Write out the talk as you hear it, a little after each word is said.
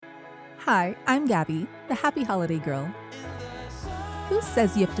Hi, I'm Gabby, the happy holiday girl. Who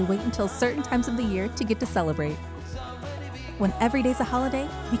says you have to wait until certain times of the year to get to celebrate? When every day's a holiday,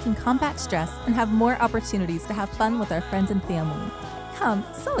 we can combat stress and have more opportunities to have fun with our friends and family. Come,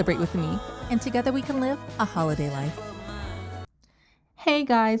 celebrate with me, and together we can live a holiday life. Hey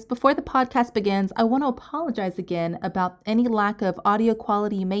guys, before the podcast begins, I want to apologize again about any lack of audio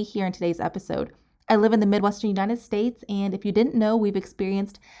quality you may hear in today's episode. I live in the Midwestern United States, and if you didn't know, we've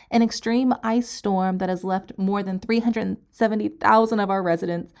experienced an extreme ice storm that has left more than 370,000 of our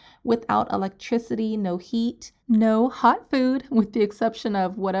residents without electricity, no heat, no hot food, with the exception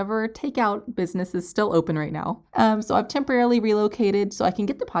of whatever takeout business is still open right now. So I've temporarily relocated so I can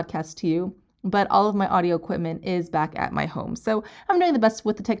get the podcast to you, but all of my audio equipment is back at my home. So I'm doing the best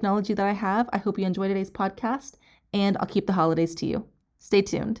with the technology that I have. I hope you enjoy today's podcast, and I'll keep the holidays to you. Stay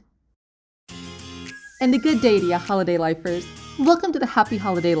tuned. And a good day to you, holiday lifers. Welcome to the Happy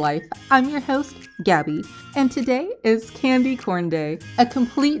Holiday Life. I'm your host, Gabby, and today is Candy Corn Day, a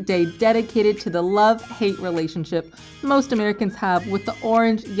complete day dedicated to the love-hate relationship most Americans have with the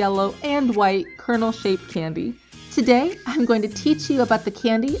orange, yellow, and white kernel-shaped candy. Today, I'm going to teach you about the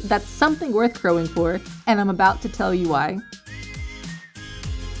candy that's something worth crowing for, and I'm about to tell you why.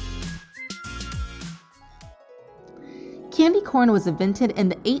 Candy corn was invented in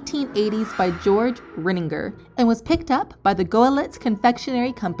the 1880s by George Renninger and was picked up by the Goelitz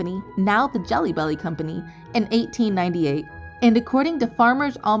Confectionery Company, now the Jelly Belly Company, in 1898. And according to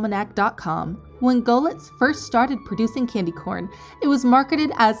FarmersAlmanac.com, when Goelitz first started producing candy corn, it was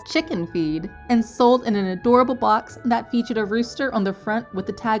marketed as chicken feed and sold in an adorable box that featured a rooster on the front with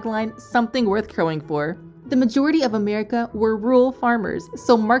the tagline, "Something worth crowing for." The majority of America were rural farmers,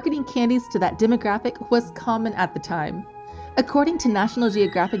 so marketing candies to that demographic was common at the time. According to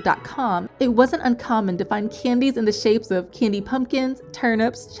NationalGeographic.com, it wasn't uncommon to find candies in the shapes of candy pumpkins,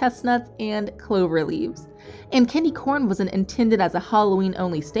 turnips, chestnuts, and clover leaves. And candy corn wasn't intended as a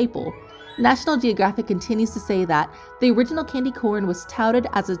Halloween-only staple. National Geographic continues to say that the original candy corn was touted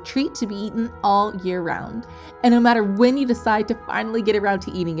as a treat to be eaten all year round. And no matter when you decide to finally get around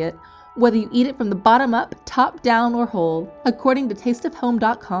to eating it, whether you eat it from the bottom up, top down, or whole, according to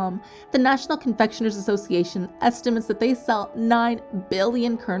tasteofhome.com, the National Confectioners Association estimates that they sell 9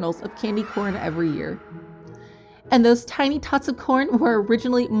 billion kernels of candy corn every year. And those tiny tots of corn were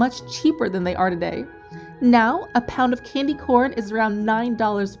originally much cheaper than they are today. Now, a pound of candy corn is around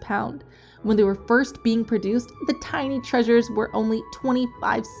 $9 a pound. When they were first being produced, the tiny treasures were only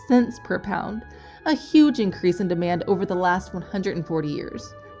 25 cents per pound, a huge increase in demand over the last 140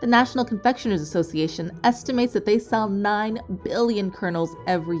 years. The National Confectioners Association estimates that they sell 9 billion kernels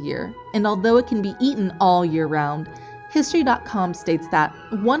every year, and although it can be eaten all year round, History.com states that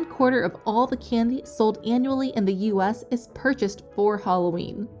 1/4 of all the candy sold annually in the US is purchased for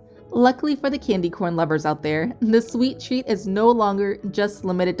Halloween. Luckily for the candy corn lovers out there, the sweet treat is no longer just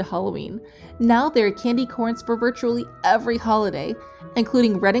limited to Halloween. Now there are candy corns for virtually every holiday,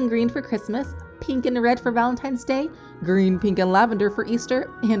 including red and green for Christmas, pink and red for Valentine's Day, green, pink, and lavender for Easter,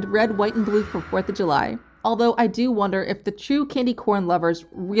 and red, white, and blue for 4th of July. Although I do wonder if the true candy corn lovers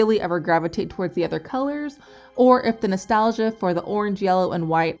really ever gravitate towards the other colors, or if the nostalgia for the orange, yellow, and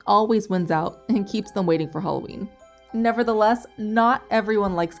white always wins out and keeps them waiting for Halloween. Nevertheless, not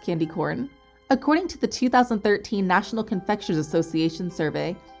everyone likes candy corn. According to the 2013 National Confectioners Association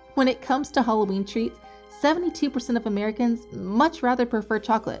survey, when it comes to Halloween treats, 72% of Americans much rather prefer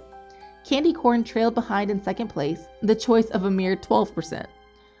chocolate. Candy corn trailed behind in second place, the choice of a mere 12%.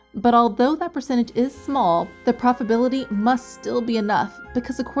 But although that percentage is small, the profitability must still be enough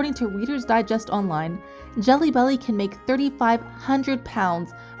because according to Reader's Digest Online, Jelly Belly can make 3,500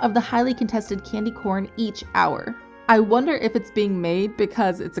 pounds of the highly contested candy corn each hour. I wonder if it's being made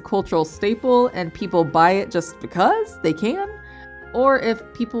because it's a cultural staple and people buy it just because they can, or if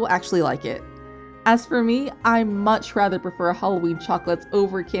people actually like it. As for me, I much rather prefer Halloween chocolates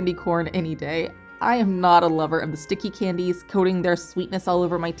over candy corn any day. I am not a lover of the sticky candies coating their sweetness all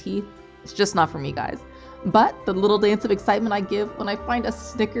over my teeth. It's just not for me, guys. But the little dance of excitement I give when I find a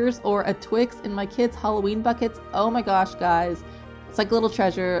Snickers or a Twix in my kids' Halloween buckets, oh my gosh, guys. It's like a little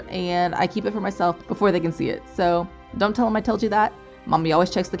treasure, and I keep it for myself before they can see it. So don't tell them I told you that. Mommy always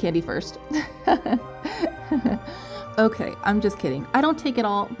checks the candy first. Okay, I'm just kidding. I don't take it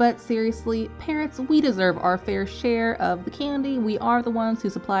all, but seriously, parents, we deserve our fair share of the candy. We are the ones who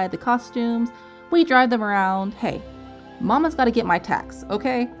supply the costumes. We drive them around. Hey, mama's got to get my tax,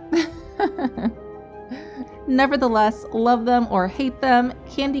 okay? Nevertheless, love them or hate them,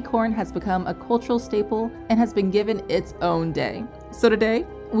 candy corn has become a cultural staple and has been given its own day. So today,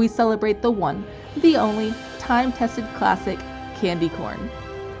 we celebrate the one, the only, time-tested classic, candy corn.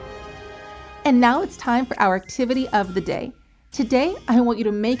 And now it's time for our activity of the day. Today, I want you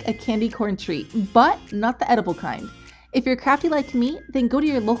to make a candy corn treat, but not the edible kind. If you're crafty like me, then go to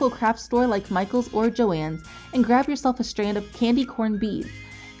your local craft store like Michael's or Joann's and grab yourself a strand of candy corn beads.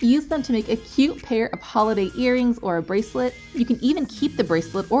 Use them to make a cute pair of holiday earrings or a bracelet. You can even keep the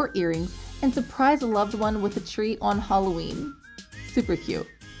bracelet or earrings and surprise a loved one with a treat on Halloween. Super cute.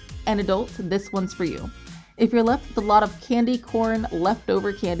 And adults, this one's for you. If you're left with a lot of candy corn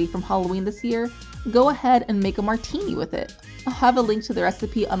leftover candy from Halloween this year, go ahead and make a martini with it. I'll have a link to the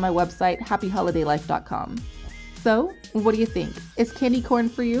recipe on my website, happyholidaylife.com. So, what do you think? Is candy corn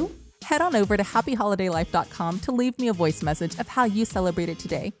for you? Head on over to happyholidaylife.com to leave me a voice message of how you celebrated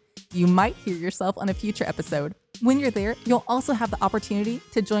today. You might hear yourself on a future episode. When you're there, you'll also have the opportunity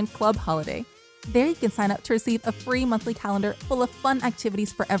to join Club Holiday. There you can sign up to receive a free monthly calendar full of fun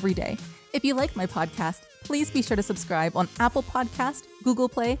activities for every day. If you like my podcast, please be sure to subscribe on Apple Podcast, Google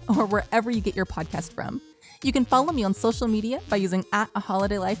Play, or wherever you get your podcast from. You can follow me on social media by using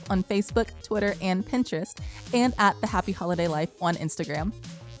 @AHolidayLife on Facebook, Twitter, and Pinterest, and @TheHappyHolidayLife on Instagram.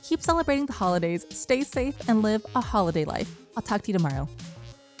 Keep celebrating the holidays, stay safe, and live a holiday life. I'll talk to you tomorrow.